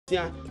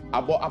tia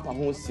abo apa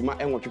ho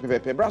sima enwotwe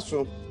pepepe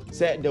braso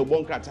se de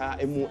bonkrata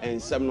emu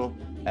ensem no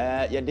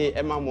yede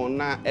emamo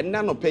na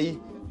enna no pay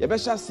ye be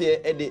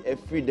hyase e de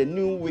free the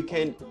new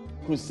weekend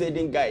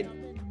crusading guide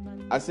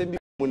asembi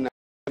mu na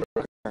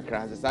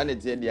kakra sa na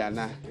tie dia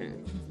na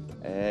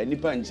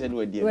nipa nche no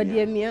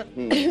wadie mia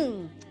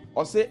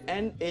o say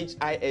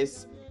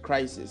NHIS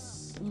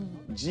crisis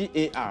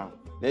GAR.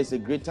 There is a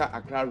Greater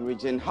Accra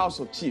Region House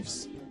of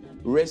Chiefs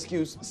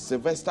rescues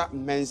Sylvester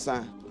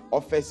Mensah,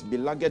 offers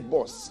beloved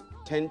boss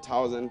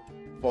 10,000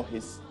 for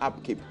his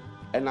upkeep.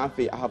 And I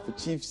have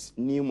Chiefs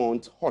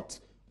Newmont hot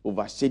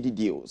over shady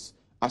deals.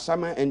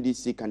 Ashama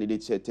NDC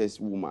candidate test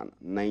woman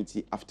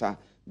 90 after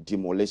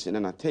demolition,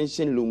 and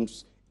attention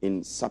looms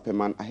in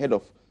Sapeman ahead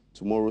of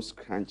tomorrow's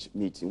crunch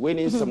meeting. When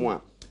is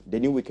someone the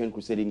new weekend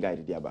crusading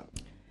guide diaba?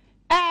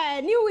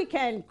 New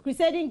weekend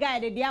crusading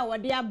guide dia wo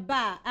dia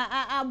ba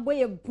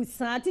aboye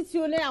busan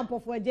titione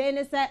ampofo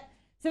jene se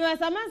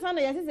semansa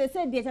na yesi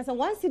se dia chase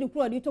wan city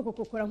kuro di to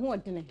kokokora ho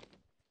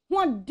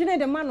odene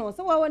de mano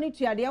se wa wani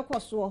tuade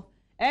ekoso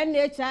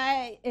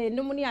NHI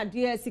nomuni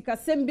ade sika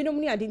sembi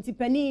nomuni ade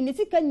ntipani ni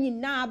sika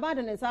nyina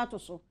abade ne sa to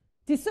so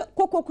ti se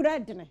kokokora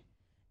dene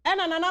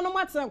ena nana no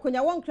matsan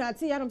konya won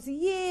krate ya no se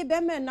ye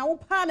be men na wo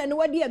pa na ne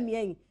wadi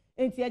amien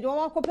enti ajo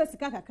wa kopa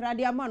sika kakra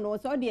de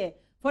amano so de.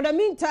 For the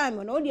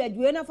meantime, no dia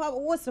juena fa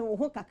wosro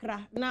ho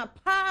kakra na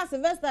pa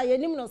Sylvester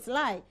yenim no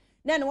slide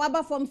na no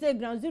aba from say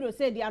ground zero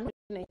say dia no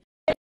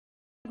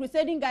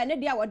crusading guy na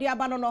dia wode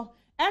aba no no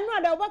eno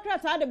ada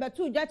obakra ta de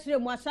betu ja kire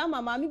mu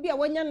asama ma me bia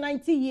wonya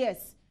 90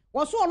 years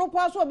wo so no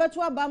pa so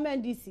betu aba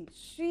man DC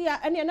hia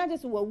ene na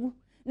just wawu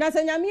na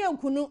sanyame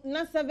ankunu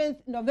na 7th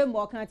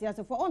November kan tia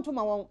se for onto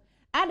ma won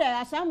ada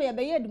asama ye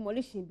be ye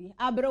demolition bi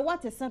abre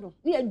what se no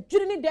na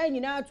adwiri ni dan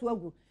nyina to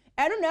agu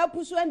eno na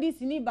apusu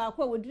NDC ni ba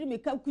kwa wodiri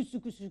meka kusu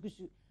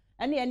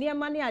ene ene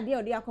ma ne ade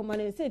ode akoma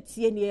ne se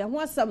tie ne ho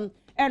asam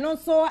eno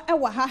so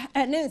ewa ha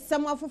ene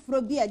nsam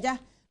afoforo bi aja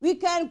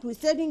weekend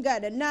crusading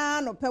guide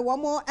na no pe wo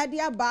mo ade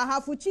aba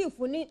ha fu chief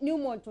ni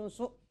Newmont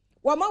nso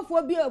wo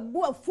mafo bi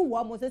abu afu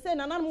wo mo se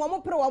na wo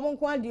mo pre wo mo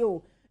nko ade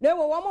o na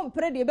wo mo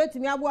pre de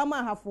betumi abo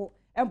ama hafo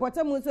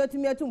empotem nso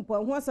tumi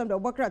atumpo ho asam de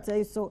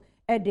obokrata so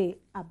ede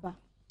aba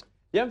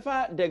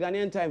yemfa the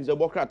Ghanaian Times the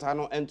obokrata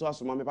no ento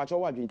asoma me pacho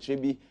wa dwintre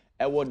bi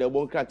ewo the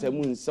bonkrata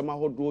mu nsama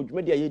hodo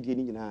dwumadi ayedie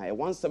ni nyina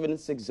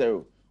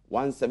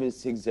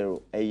 1760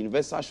 a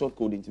universal short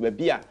code nti ba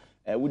bia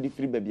wodi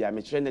free ba bia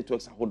me kire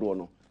networks ahodo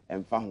no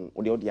emfa ho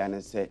ode ode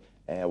ana se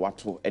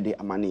wato ede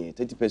amane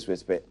 30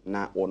 respect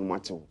na wonu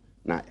matew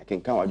na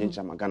yakenka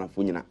wadwencha magana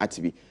fo nyina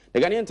atibi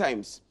the Ghanaian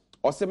Times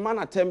ose man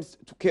attempts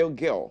to kill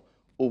girl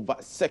over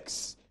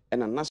sex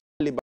and a national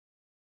labor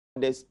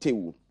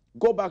still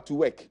go back to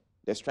work.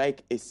 The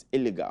strike is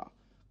illegal.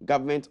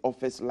 Government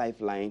offers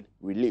lifeline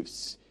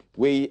reliefs.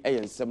 We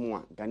and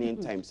someone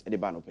Ghanaian Times at the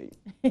banner pay.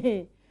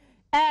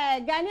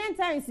 Ghanaian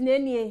Times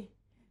nenie.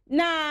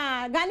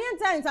 Na Ghanaian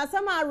Times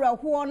asama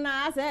awo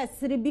na ase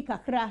siribi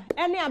kakra.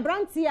 Ene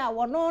abranti a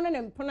wono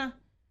ne mpona.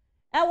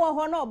 Ewo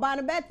ho na oba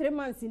no be 3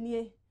 months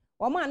nie.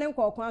 Wo ma ne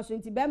nkokon so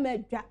nti be ma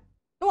adwa.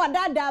 No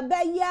wadada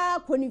be ya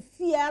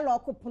konifia lo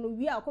kopono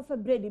wi a kofa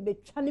bread be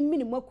twa ne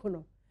mini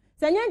makono.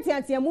 Sanyenti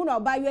atiamu na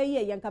oba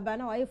ye yankaba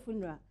na wa ye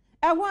funeral.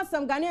 Eho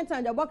asam Ghanaian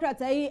Times de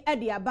bokrata yi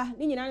ede aba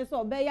ni nyina ne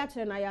so oba ya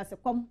kire na ya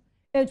sekom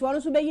etu ono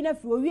so be yi na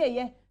firi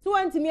owieye so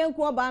wantimi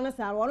enku oba na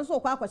sa ono so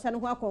kwa akwahya ne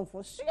ho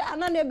akonfo hia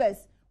na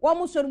neighbors wo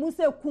mo so mu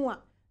se ku a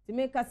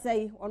timi ka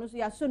sai ono so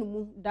ya so no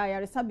mu da ya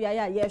resabia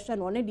ya ye hwe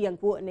no ne de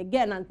enku ne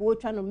ge na enku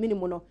otwa no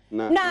minimum no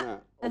na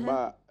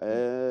oba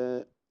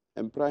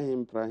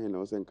emprahim na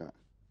osenka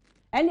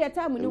ene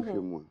eta mu ni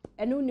ho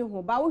ene ni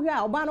ho ba wo hwe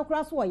a oba no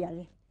kra so wo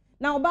yare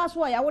na oba so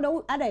wo ya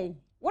wo adai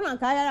wona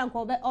nka yare nka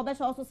obe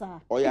so so sa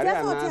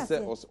oyare na se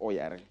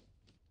oyare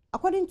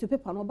according to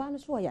paper no ba no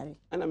so oyare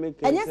ana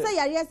make enye se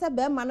yare se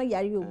be ma no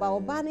yare o ba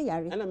oba no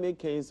yare ana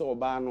make se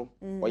oba no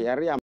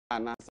oyare ama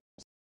na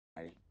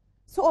yare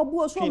so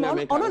obu so no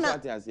ono na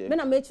me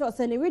na make sure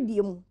se ne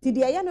wedie mu ti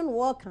de ye no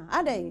wo ka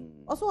adai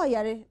o so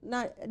oyare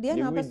na de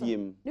na be so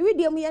ne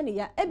wedie mu ye ne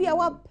ya e bia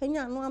wa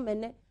panya no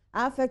amene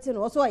affect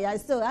no o so oyare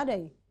still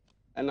adai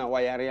ana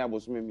wa yare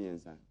abosume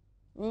miensa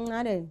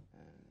adai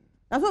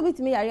na so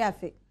bitimi yare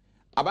afi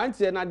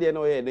abantie na de na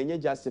oye de nye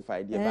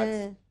justified de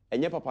but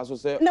enye papa so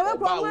se na we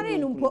kwa mari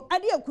numpo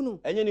ade akunu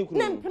enye ni kunu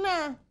na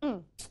mpena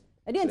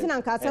ade ntina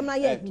nka asem na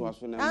ye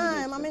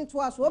mama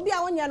nto aso obi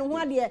a wonya no ho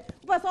ade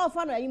papa so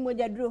ofa no ayi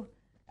modaduro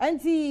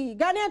anti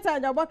Ghanaian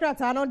Times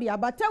abokrata no de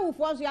abata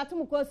wufo so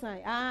yatum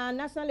kosan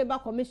National Labour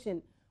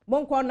Commission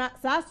bonko na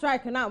sa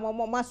strike na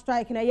ma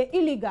strike na ye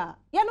illegal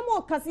ye no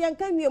mo kase yan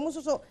kan wie mu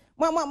so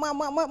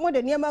mo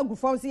de niam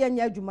agufo so ye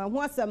nya adwuma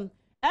ho asem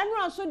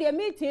enro so de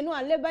meeting no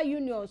Labour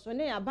Union so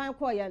ne aban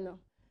ko ye no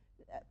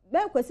be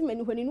kwesi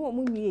mani honi no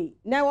mu nwie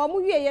na wo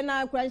mu wie ye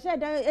na kranhye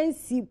da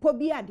nsi po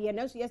bi ade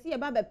na so ye se ye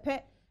ba be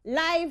pe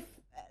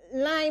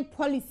line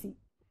policy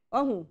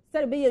ohun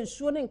se be ye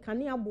nsuo ne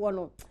nkane abo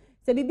no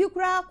se bibi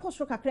kura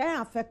koso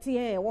kakra affect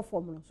ye wo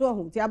fom no so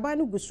ohun ti aban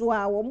no guso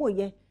a wo mo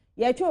ye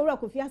twa owura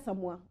kofi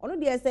asamoa ono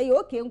de se ye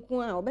okay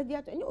nku a obedi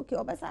ato nye okay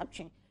obesa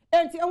atwe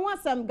enti enwa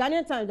sam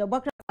Ghanaian Times the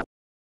bokra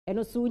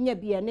eno so nya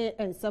bia ne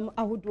ensam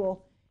ahodo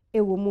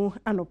ewo mu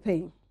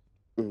anopai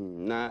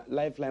na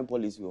lifeline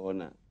policy ho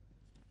na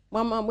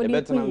mama mo di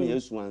betena me kun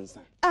yesu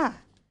ansa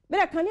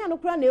bere kanea no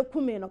kura na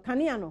ekume no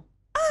kanea no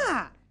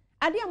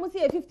ade a mo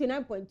say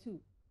 59.2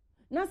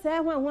 na say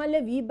ho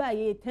levi ba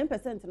ye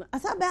 10% na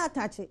asa ba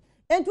atache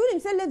entu nim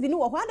say levi no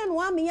wo hwa de no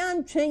wa me ya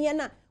ntwen ye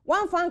na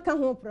wan fa nka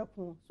ho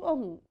preko so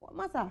hu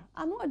masa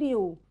ano de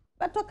o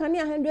beto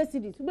kanea 100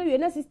 cedis be we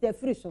na sister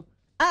free so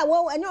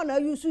wo enyo na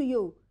use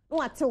you no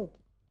atew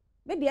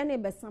me de na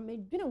be sam me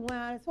dwene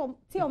ho so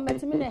ti o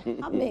metime ne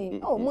ame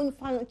mo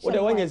fa che o de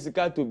wanya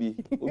sika to bi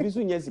obi so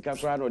nya sika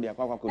kra na o de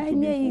akwa to bi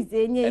enye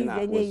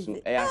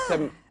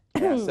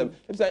asem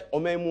say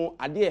omemu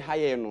ade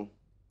haye no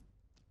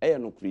eye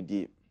no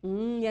kredie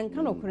yen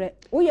kan okre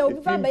wo ye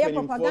obi ba be ye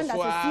propaganda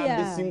sisia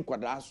besim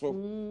kwada so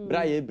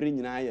bra ye bre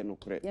nyina ye no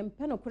kre yen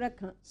pe no kre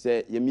kan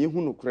se ye me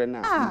hu no kre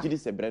na ngiri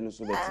se bre no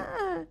so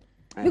beti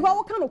because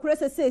wo kan no kre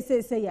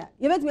se ya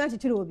ye betumi a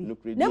chechire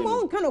obi na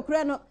mo kan no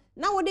kre no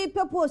na wo dey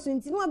purpose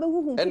nti no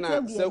abehuhu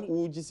fitia bia na se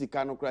ku ji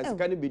sika no kra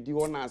sika no bedi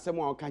ho na se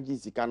mo a ka ji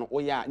sika no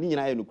oya ni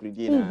nyina ye no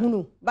kredie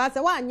na ba se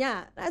wa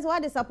anya na se wa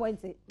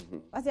disappointed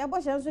ba se abo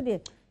hye so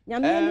de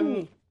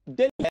nyame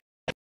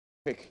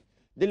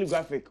daily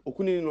graphic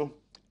okuni no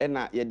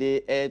ena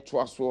yede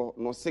toaso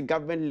no se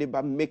government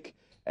labor make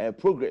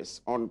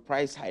progress on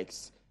price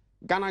hikes.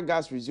 Ghana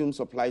gas resume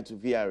supply to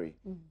VRA.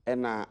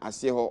 Ena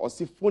aseho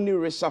osi phony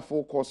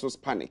reshuffle causes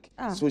panic.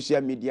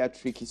 Social media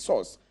tricky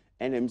source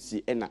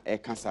NMC ena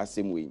cancer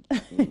same way.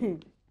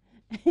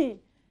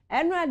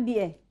 Enra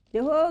die the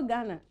whole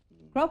Ghana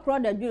crocro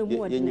da dwe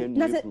mu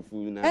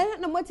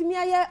na motimi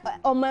aye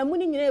omamu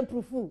ni nyina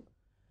eprofu.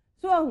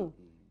 So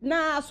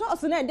na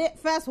source na the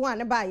first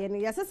one ba ye no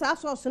yesesa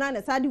source na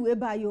na sade we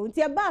ba yo nti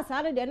e ba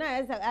sade de na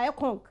aye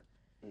conk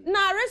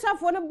na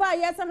reshuffle no ba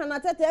ye sa na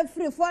tete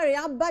free for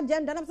ya ba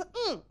gender na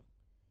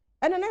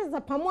ene na sa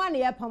pamo na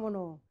ye pamo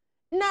no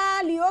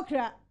na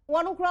liokra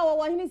wono kra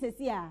wo hini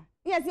sesi a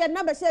yes ye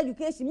na be share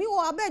education mi wo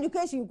aba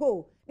education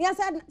go yes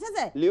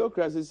say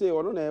liokra say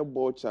wono na e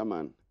board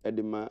chairman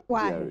edema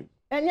diary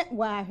enye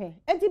wa he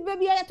enti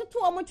baby ye toto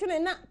o mo twene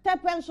na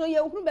tepen so ye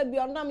hunu baby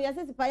onam ye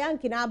sesi pa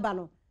yanki na aba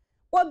no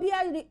obi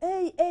ari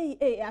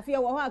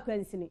afia wo ho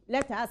akwansini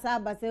let us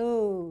aba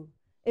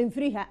say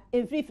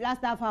free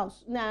Flagstaff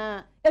house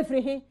na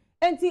every he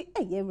enti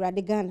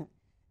Ewurade Ghana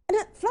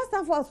na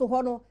Flagstaff house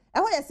ho no e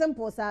ho ye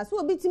simple sa so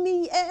obi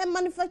timi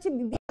manufacture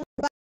bibi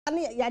na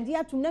yade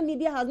atum na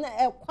media house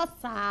na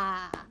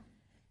kwasa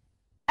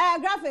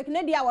graphic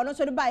na dia wono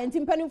so de ba enti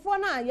mpanimfo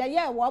na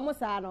ye wo mo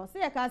sa no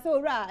se ka se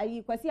owura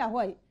ayi kwasi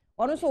ahoy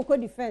wono so ko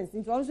defense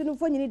enti wono so no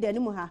fonyini de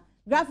anim ha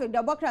graphic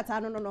da bokrata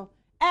no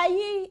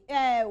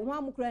ho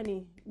amukura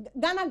ni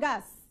Ghana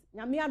gas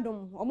nyame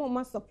adom omo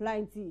ma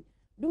supply nti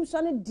dum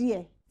so ne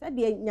de se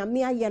de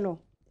nyame aye no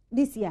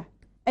this year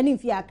ani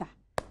mfi aka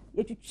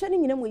ye twetwe ne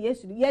nyina mo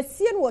yesu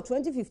yesie no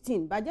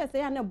 2015 ba je se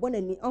ya na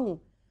bonani oho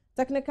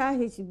technical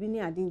HB ni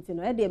ade nti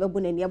no e de be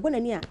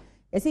bonani a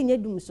yesi nye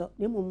dum so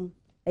ne mum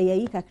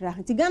eyayi kakra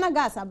nti Ghana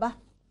gas aba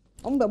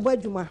omo be bo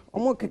adwuma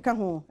omo keka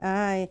ho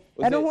ai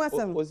e no ho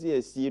asem o si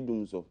yesie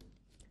dum so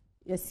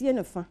yesie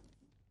ne fa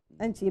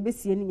anti ye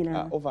besie ni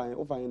nyina ofa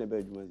na be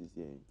adwuma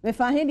sisi me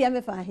fa he dia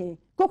me fa he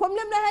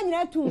kokomlemle ha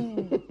nyina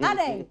tum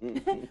ade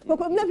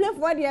kokomlemle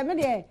fo dia me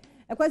de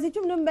ekwasi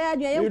twum no mba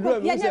adwa ye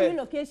nya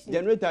relocation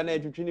generator na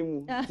etwetwe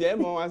mu tie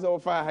mo wa se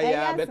ofa ha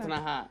ya betena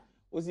ha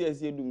o si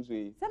yesie dum so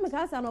yi se me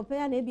ka sa no pe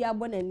ya na e bi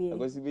abonani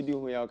ekwasi bedi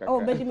ho ya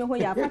okaka bedi me ho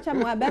ya facha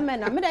mo abema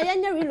na me de ye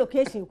nya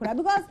relocation kura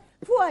because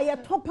fu ya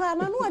topa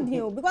na no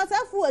ade o because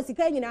afu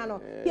asika nyina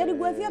no ye de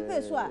guafia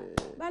pe so a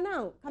ba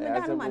now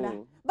kameda no mada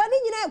ba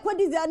ni nyina e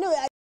kodi za no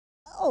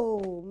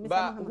Mr. But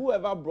Muhammad.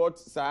 whoever brought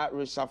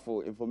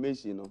reshuffle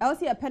information, no? I will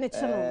see a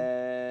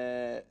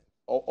penetration.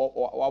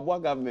 Or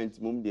government,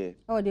 mum dear.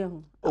 Oh, dear.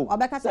 Oh,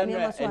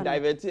 and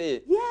divert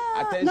it.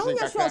 Yeah, no,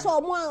 you're sure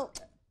so more.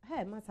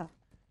 Hey, matter.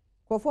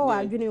 Go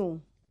forward, you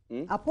know.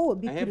 A poor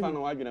big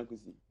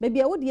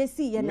maybe I would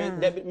see,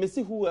 and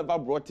Missy whoever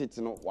brought it,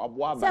 no,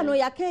 Wabwa. No,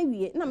 I can't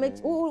be. No,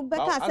 oh, but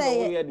I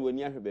say, when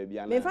you have baby,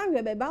 and I found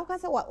your baby,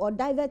 or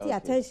divert your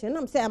attention.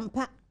 I'm saying,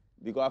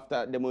 because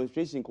after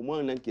demonstration, come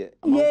on and get.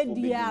 Yeah,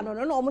 dear,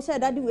 no, almost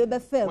said that we ever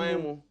fell.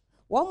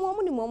 One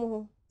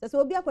more, that's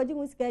what be a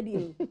quadring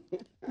schedule.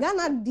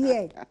 Ghana,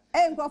 dear,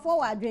 and go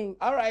forward drink.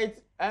 All right,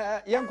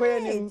 young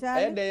queen,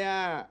 they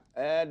are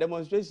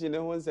demonstration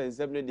in 1 and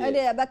 7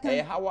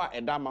 days. How are a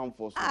damn man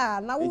for?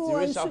 Now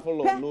it's reshuffle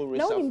or no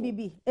reshuffle.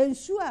 Baby, and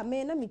sure,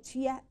 man, I'm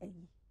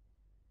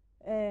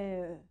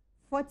a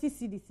 40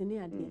 cedis in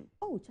here.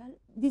 Oh, child,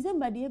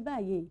 December dear by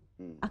ye.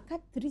 I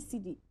cut 3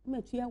 cedis,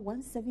 Matia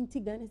 170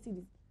 Ghana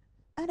cedis.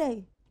 Are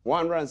they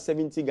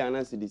 170 Ghana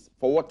cedis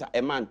for what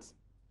a month?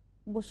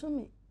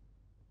 Bosomi.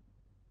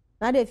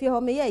 Now they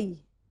feel me,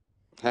 ye.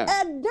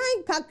 A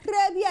dime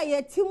cacrabia,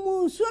 ye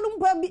timu, soon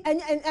baby,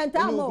 and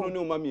Tamo.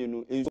 No, mammy, you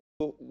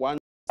know, one.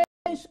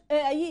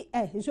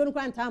 Soon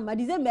grand time, but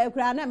December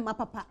crown and my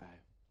papa.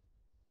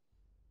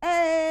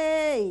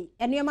 Hey,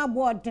 and you're my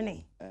board,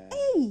 Jenny.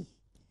 Hey.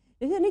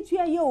 They say ni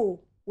tuya yo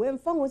when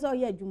fun was all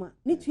year juma.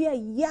 Ni tuya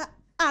ya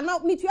now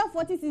me tuya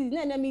 40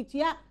 seasons na me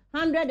tuya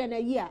 100 and a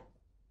year.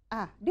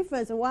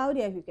 Difference wow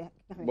there you get.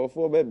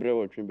 Before bebre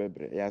or trim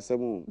bebre. Yeah,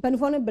 some.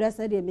 Penfone breast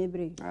de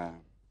mebre.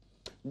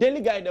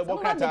 Daily guide the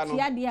Bokata no.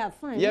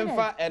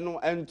 Yemfa eno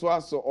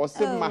entwa so o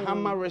se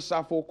Mahama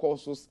reshuffle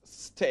courses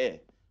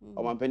stay.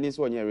 O man penis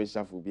won ye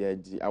reshuffle bi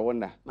adi. I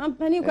wonder. Man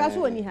penis kwa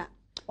so oni ha.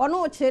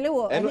 Ono chele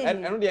wo.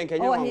 Eno de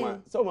nkanya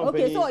mama. So man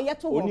penis. Okay, so ye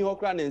to oni ho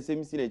kra na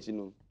nsem si na chi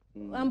no.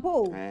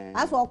 Ampo.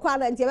 Aso okwa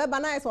na ntie be ba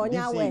na so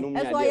onya we.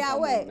 Eso ya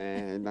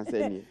we. Na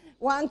say ni.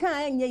 Wan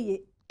kan enye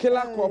ye.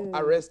 Killer cop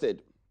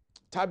arrested.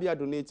 Tabia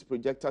donates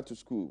projector to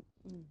school.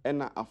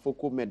 And a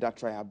focal murder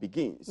trial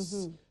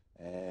begins.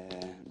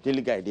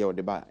 Daily guide there or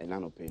the bar and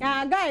anope.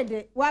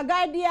 Guide, wa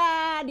guide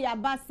ya the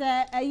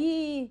abasa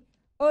ayi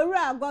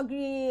ora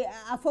gogri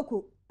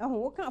afoko.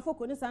 What kind of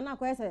foko this na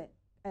kwese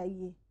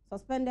ayi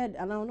suspended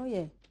and I know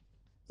ye.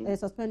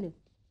 Suspended.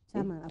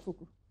 Chairman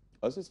afoko.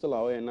 Also still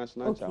our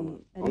national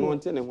chairman. On one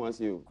ten once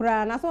you.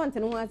 Kra na so one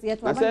ten once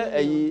yet. I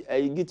say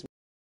ayi git.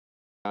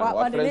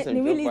 What the release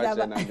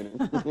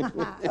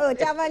oh,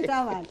 Chairman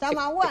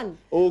one.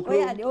 Oh,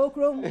 yeah, the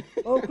okrom,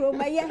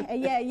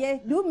 yeah.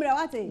 Do me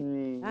what?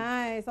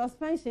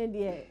 Suspension,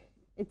 dear.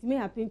 It may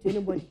happen to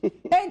anybody.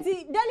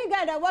 Daily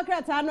guide, I work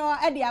at Tano,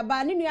 Eddie,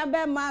 Abani,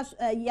 Abe Mas,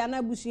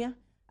 Yana Bushia,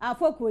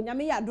 Afoko,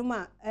 Yamia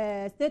Duma,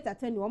 state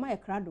attendant, my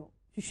crado.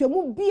 She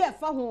should be a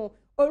faho,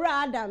 or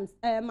Adams,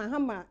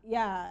 Mahama,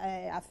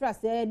 Afra,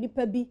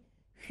 Nipabi,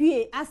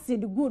 she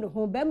acid good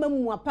home, Bemma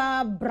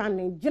Muapa,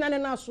 Branding,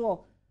 Janana Shaw.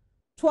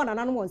 Twana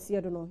na no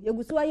nsi no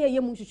yegusu aye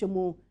yemu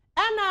hwehwemu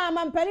ana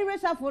mampani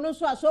resafo no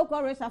so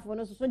asoko resafo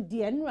no so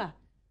de nura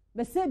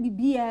be se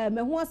bibia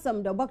me ho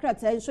asam de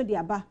bokrata so de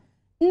aba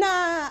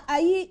na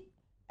ayi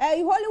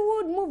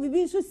Hollywood movie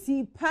bi so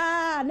si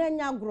pa na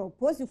nya gro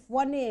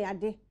posifo ne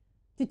ade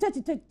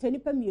tete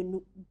nipa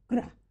mienu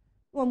gra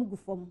no am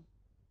gufom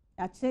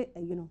ya che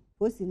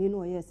posi ni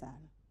no yesa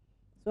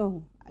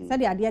so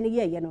sade ade ne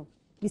ye no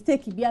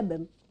mistake bi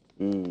abam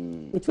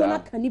etu na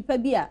kanipa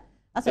bi a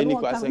asa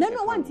no kan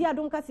no want ya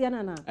don kase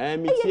na na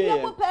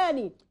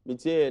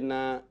mitie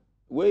na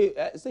we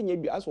senya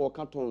bi aso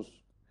ka tons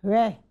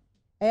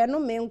no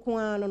me nko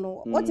an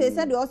no what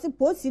say de o se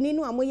posini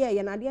no amoye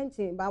ye na de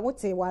nche ba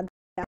wote wa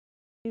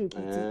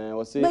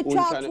o se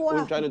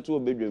untane to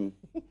bedwam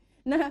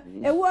na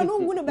ewo no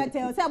ngu no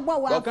bete o se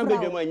abo wa afro ka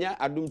bedwam anya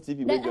Adom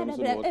TV bedwam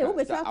so no o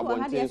beta ko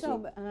ha de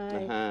so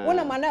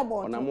wona mana bo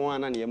ona mo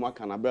ana ne ye mo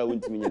aka na bra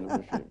wontimi nye no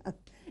hwe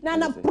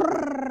na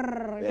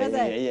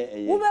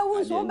ube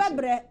wunso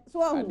bebre so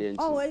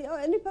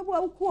nipa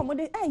bu ku mo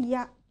de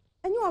aya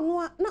enye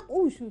ono na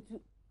o shutu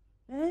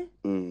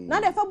na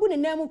de fa bu ne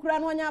nam kura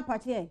no nya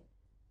apache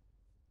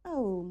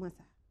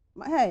masa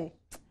hey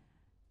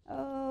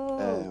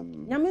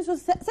nyame so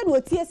se de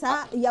otie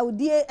sa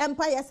yaudie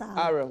empire sa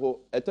areho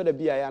eto da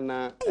bia ya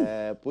na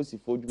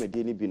posifo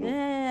dwumade ni bi no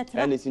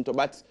ene sinto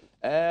but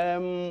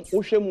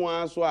wohwemu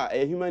aso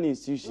a human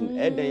institution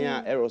eden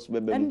a errors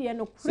bebem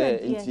se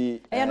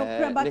nti no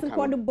kra bat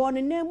ko de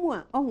bon na mu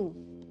a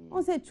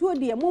on se tuo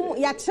de mu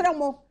ya kire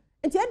mo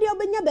nti e de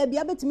obenya ba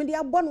bia betimi de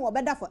abɔ no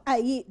obeda fo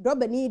ayi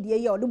drobe ni de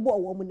ye o de bɔ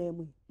wo mu na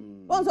mu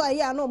on so ayi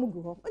na o mu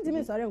gu ho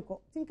ntimi sɔre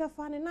nko tinka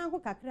fa ne na ho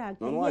kakra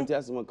anke no anti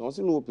asema kan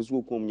se no opesu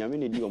okom nyame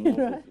ne di o mo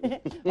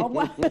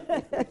obwa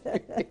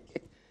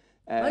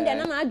on de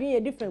na adwen ye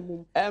different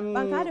mum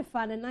banka de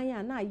fa ne na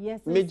ya na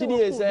yes me gidi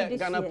ye say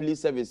Ghana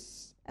Police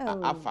Service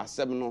afa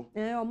sem no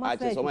I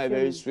just so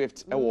very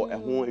swift e wo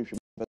ho nhwe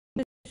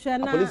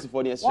police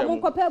for the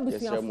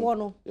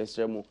extreme yes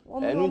remo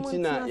enu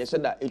ntina ye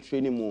sheda e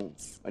training mu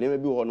oni ma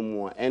bi ho no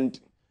mu and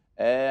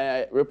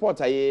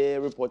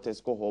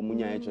reporters ko ho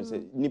munya e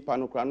say nipa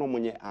no kra no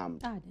munye am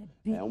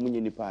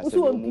munye nipa asem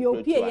so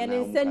obi ye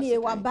ne nsani e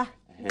waba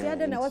ya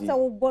de na wasa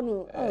wo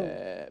bono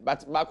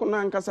but ba ko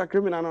na nkasa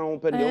criminal na wo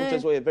pede wo say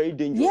so very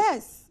dangerous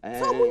yes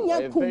so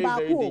munya kumba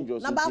ko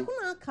na ba ko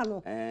na aka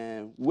no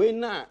we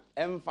na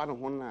emfa no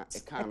ho na e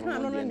kan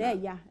no na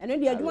ya eno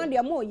de adwuma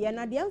de mo ye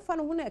na de emfa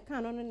no ho na e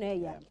kan no na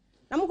ya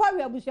na mo kwa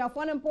wi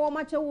abusuafo ne mpo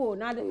ma chewo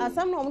na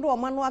asam no mo de o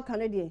ma no aka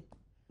no de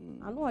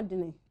ano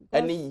odene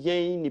eni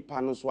yen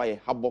nipa no so aye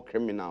habo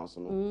criminals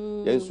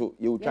no yen so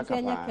ye utwa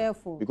kapa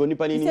because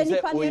nipa ni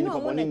se o nipa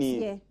boni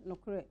ni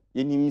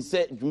ye ni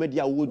se dwumadi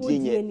a wo die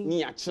nye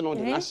ni ya che no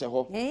de na hye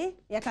ho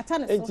ye kata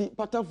ne so enti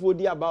patafo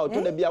di about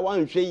to da bia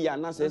wan hwe ya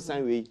na se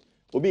san we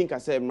obi nka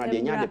se mra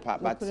de nya de pa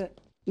but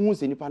hu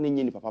se nipa no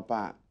nye ni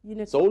papa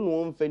so wo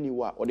no mfa ni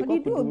wa o de kwa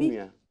kudu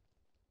nua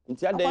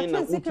nti adan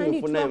na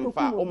utufo na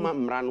mfa o ma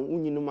mra no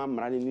unyinu ma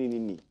mra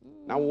ni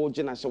na wo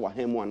je na hye wa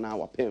han mu na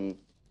wa pam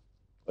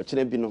o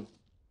kire bi no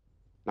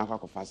na kwa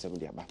kofa asem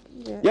de aba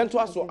yento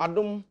aso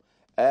Adom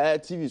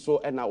TV so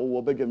na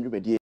wo badwam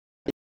dwumadi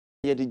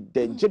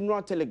the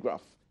General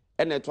Telegraph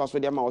and to aso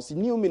de ma was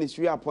new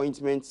ministry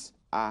appointments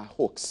are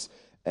hoax.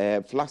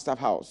 Flagstaff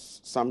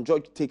House, Sam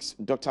George takes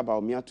Dr.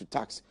 Baumia to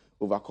task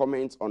over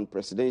comments on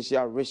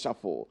presidential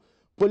reshuffle.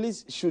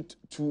 Police shoot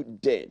 2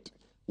 dead.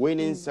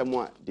 Winning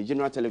someone, the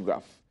General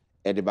Telegraph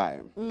at the buy.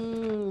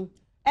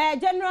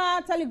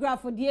 General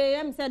Telegraph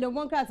DM said the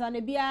one class and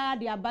the bia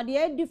the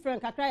abadi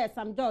different kakra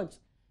Sam George.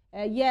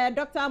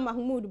 Dr.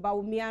 Mahmoud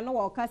Bawumia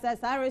no kasa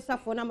sare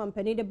safo na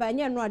mampani de ba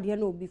nya no ade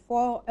no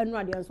before enu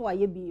ade so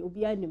aye bi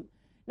obi anim.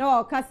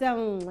 Na kasa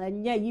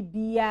nya yi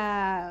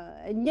bia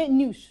nya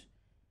news.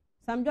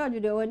 Sam George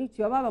de wani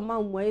ti oba ba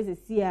ma mo ese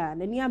sia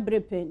na ni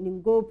abrepe ni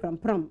go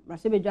pram ma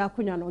se bedwa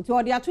akonya no nti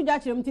ode atoja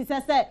kirem ti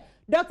se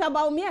Dr.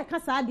 Bawumia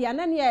kasa ade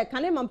na ne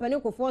kane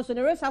mampani kofo so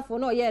ne resafo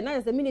no ye na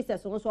se minister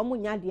so mo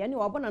nya ade ne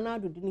obo na na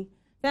adodini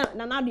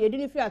na na ade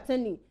edini fi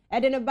atani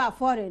ede ne ba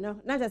fore no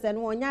na se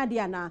no nya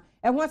ade na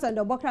ehwo se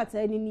ndo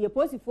bokrata ni ne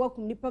posifo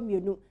akum nipa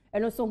mienu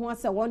eno so ho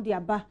ase won de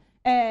aba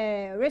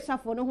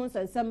resafo no ho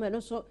nsensem eno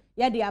so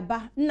ye de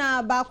aba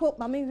na ba ko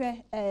ma me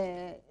hwe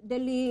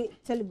Daily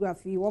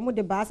Telegraph wo mo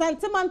de ba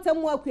santemantam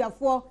mu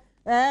akuafo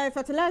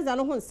fertilizer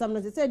no ho nsem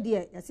no se de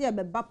ye se ye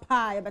be ba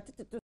pa ye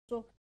beteteto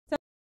so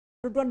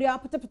do de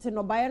apetepete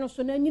no ba ye no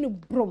so na nyine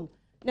brom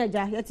na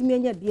ja yatimi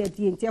anya bia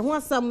die nti ho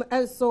asam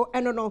enso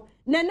eno no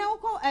na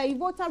ko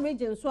voter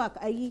region so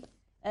ayi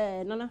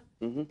nana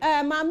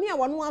maami a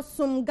wono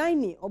asom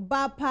Gani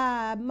oba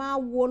pa ma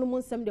wo no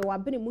nsem de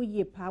wabene mu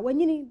yie pa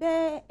wanyini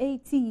be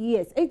 80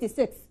 years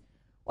 86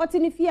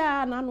 wotini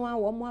fia na no a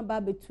wo mo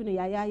aba betu ne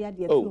ya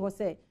de afi ho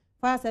se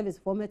fire service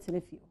for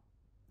metene fio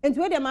enti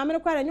we de maami no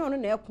kwara nya ono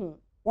na ekon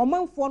wo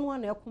manfo no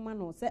na ekoma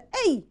no se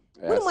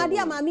wonu ade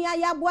a maami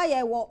ya boa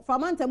ye wo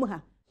framantam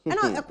ha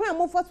ena ekon a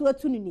mo foto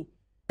atu ni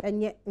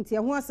enye nti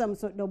ho asam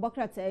so de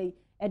bokrata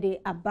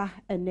de aba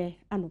ene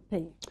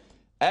anopen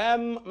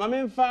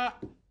Mamemfa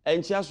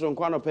enchia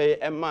sonkwa no pay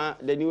Emma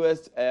the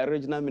newest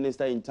regional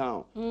minister in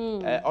town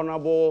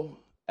honorable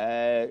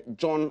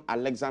John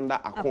Alexander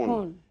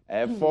Akon.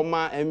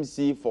 Former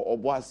MC for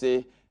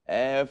Obuase,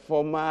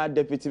 former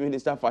deputy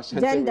minister for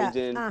Ashanti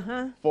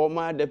region,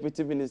 former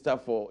deputy minister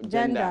for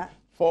gender,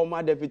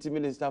 former deputy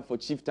minister for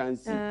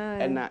chieftaincy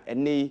and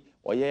any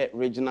oye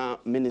regional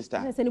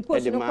minister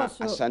Edema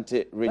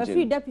Ashanti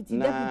region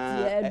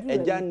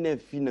na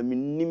nefi na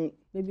minim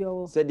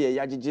said the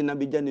yajiji na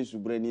bija ni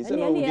subrani say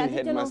no be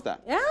headmaster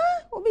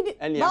obi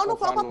ba no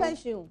kwa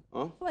pension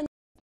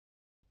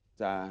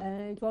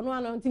to no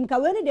ano tinka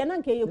we ni de na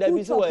nke ye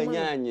ku so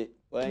wanyanye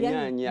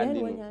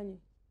ade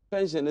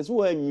pension is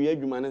wo anwi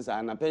adwuma ne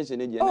sa na pension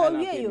ne je na na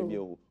bi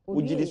o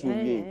ugidi so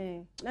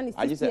wie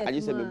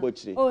aje se be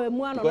bochire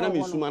ko na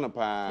mi suma na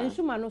pa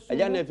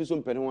aja na fi so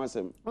mpene ho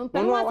asem no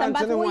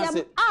antene ho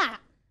asem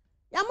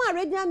ya ma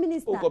regional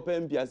minister ko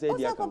pempia say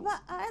dia ka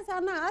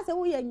asa na asa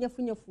wo ya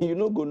nyafunyafu you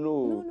no go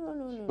no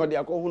ko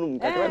dia ko hunu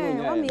kakra no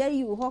nya o me ya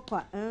yi ho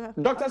kwa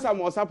Dr.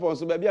 Samuel Sapon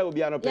so ba bia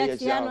obi ano pe ya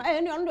chia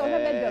no ndo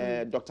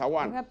be Dr.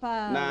 One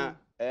na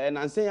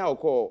na nsen ya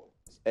ko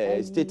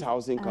state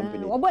housing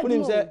company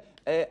him say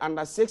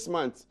under 6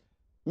 months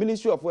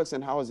Ministry of Works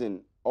and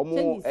Housing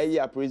omo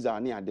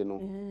appraiser ni ade no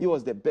he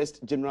was the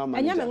best general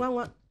manager anya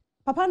menwanwa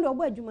papa ndo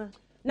obo adwuma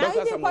na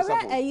ide kwa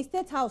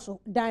state house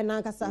dan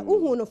na nkasa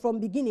uhu no from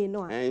beginning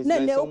no na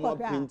le okwa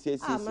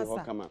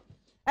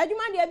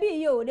adwuma de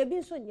bi ye o de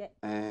bi so nye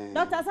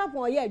Dr.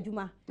 Sapon ye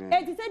adwuma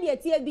enti se de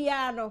tie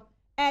bia no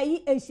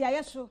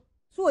ehia so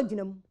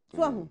oginam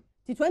so ahu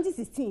ti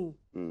 2016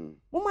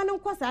 mama no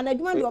nkwasa na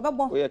adwuma de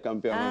obebo o ye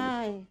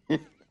campaign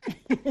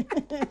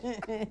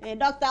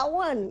Dr.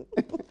 One.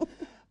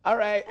 All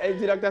right,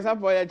 Dr.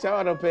 Sapon ya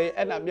chawa no pay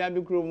and am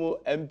Miami Kromo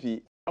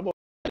MP.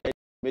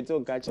 Meto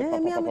nkache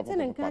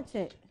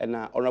papa.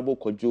 Na honorable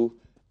Kojo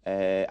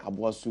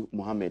Abuasu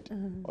Mohammed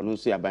onu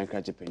so ya ban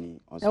krache pani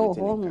on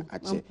so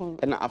ache.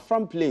 Na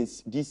Afram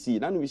Plains DC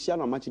na no we share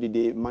no match the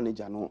day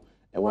manager no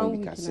e wan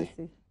week ase.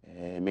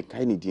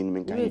 Menkai ni din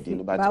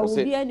but o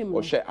say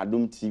o share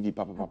Adom TV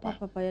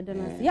papa ya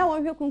dana ya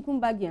won hwe kunkum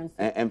bagians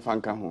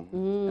emfanka ho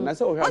na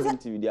say o hwe Adom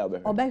TV dia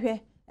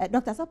obehwe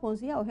Dr. Sapon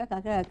ya o hwe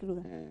kakra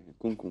akru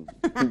kunkum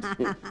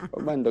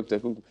oban Dr.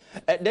 kunkum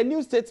the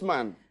new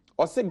statesman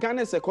or say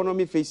Ghana's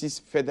economy faces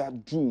further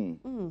doom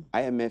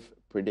IMF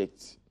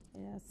predicts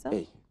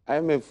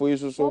IMF for you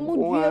so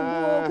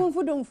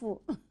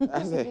kunfudumfu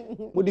ase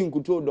mudi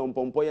nkuto do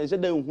mpompo ye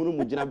da nhunu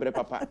mu gina bere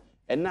papa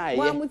na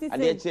ye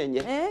ade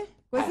chenye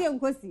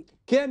Kosi.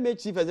 KMA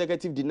chief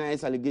executive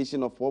denies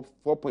allegation of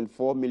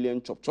 4.4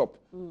 million chop.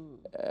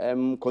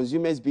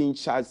 Consumers being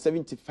charged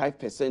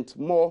 75%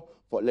 more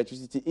for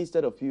electricity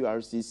instead of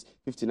URC's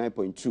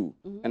 59.2.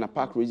 And a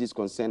park raises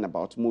concern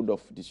about mode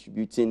of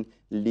distributing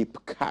leap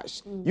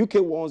cash.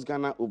 UK warns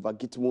Ghana over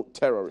Gitmo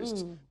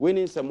terrorists.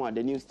 Winning someone,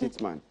 the new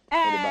statesman.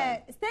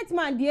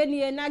 Statesman,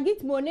 dear, na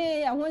Gitmo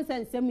ne a one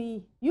sense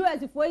me.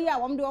 US for ya,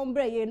 one do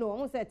ombre, you know,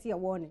 almost at your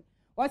warning.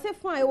 What's a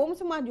fine,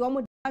 almost much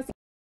you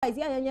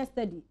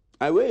yesterday.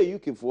 I wear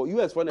UK for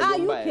US for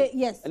UK,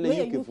 yes. And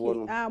the UK for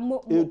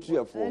no. 2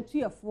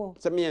 or 4.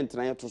 Some me and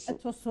try to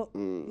so.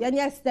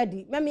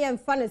 Yesterday. Mammy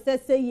and fun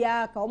say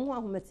ya come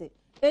home.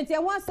 It's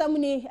a one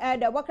somebody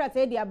the worker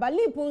said ya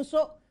balipun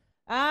so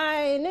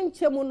I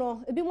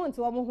nenchemuno ebi want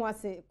to omo ho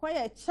ase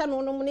quiet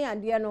channel no money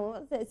ade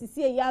no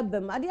see ya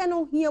bem ade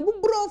no hia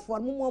bubro for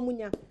mo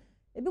munya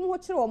ebi mo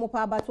kire omo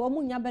pa ba to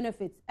omo nya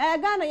benefit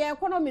Ghana ya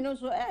economy no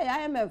so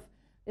IMF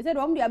they said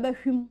omo dia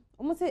bahwim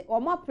omo say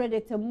omo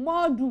predator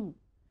modum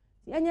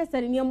enya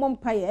sare ne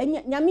mompa ye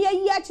enya nyame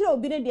ayi a kire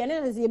obi ne de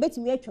ne se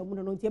yebetimi atwam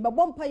no nti be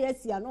bompa ye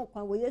asia no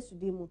kwan wo Yesu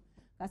di mu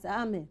kasa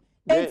amen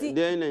enti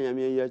de na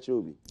nyame ayi a kire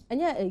obi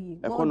enya ayi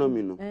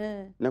economy no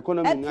na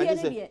economy no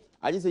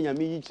aje se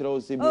nyame yi kire o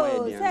se bo aye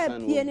de ansa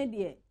no pie ne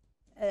de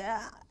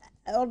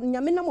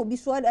nyame na mo bi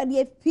so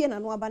ade pie na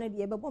no aba ne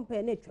de be bompa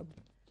ye na atwam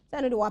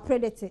say no de wa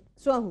predator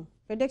so ahu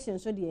prediction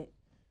so de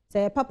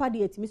say papa de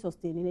etimi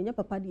sustain ne nya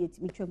papa de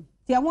etimi twam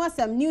ti ho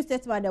asem new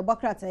statement de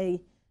bokrata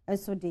yi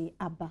enso de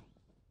aba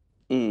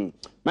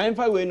my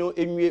info we no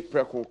enwie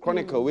preko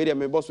chronicle we dey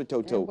me boss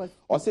tell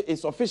or say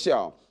it's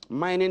official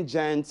mining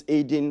giants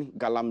Adom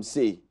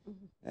Galamsey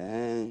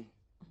and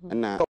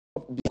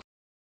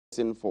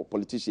for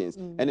politicians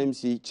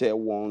NMC chair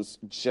warns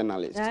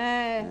journalists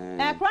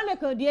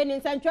chronicle dey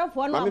in central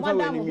for no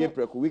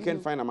preko we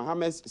can find a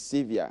Mohammed's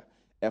savior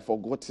a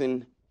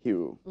forgotten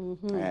hero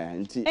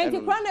and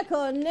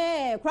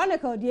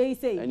chronicle dey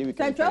say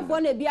central for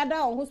na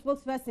biada on who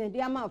spokesperson dey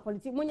am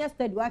politics munya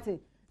study what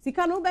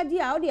sika no be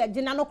dia o de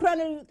agina no kra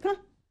no ka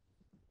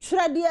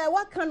hwere dia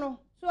waka no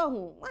so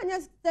ho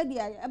wanya study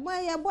ya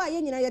bo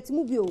aye nyina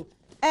yetimu bio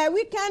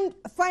we can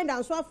find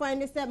and so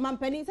find say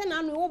mampani say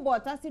na no wo bo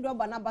tasi do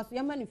ba na ba so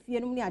ya ma ne fie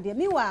no ni ade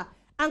miwa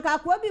anka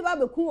akwa bi ba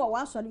beku wo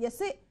asore ye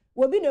se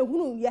wo bi na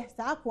hunu ye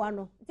sa akwa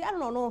no ti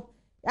ano no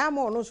ya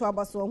ma no so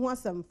abaso ho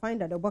asem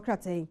find the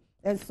bokratai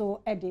and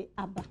so ede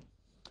aba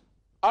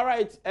all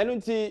right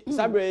enunti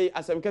sabre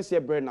asem kese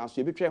bre na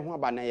so e betwe ho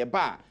aba na ye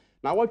ba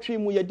na watwe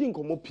mu yedi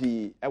nkomo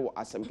pii ewo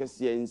asem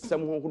kese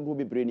nsem ho hodo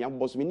bebre ni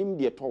aboso minim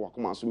de to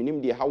wakoma so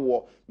minim de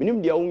hawo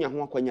minim de awunya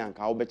ho akwanya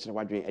nka wo bekere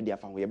wadwen e de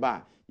afa ho ye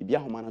ba ibia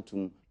homa na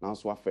tum na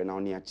so afre na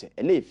oni ache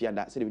ene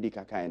efiada se de bi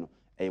kakai no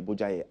e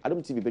bojaye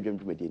Adom TV bedwam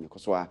dwumadi ni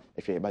koso a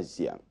ehwe ye ba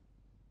zisia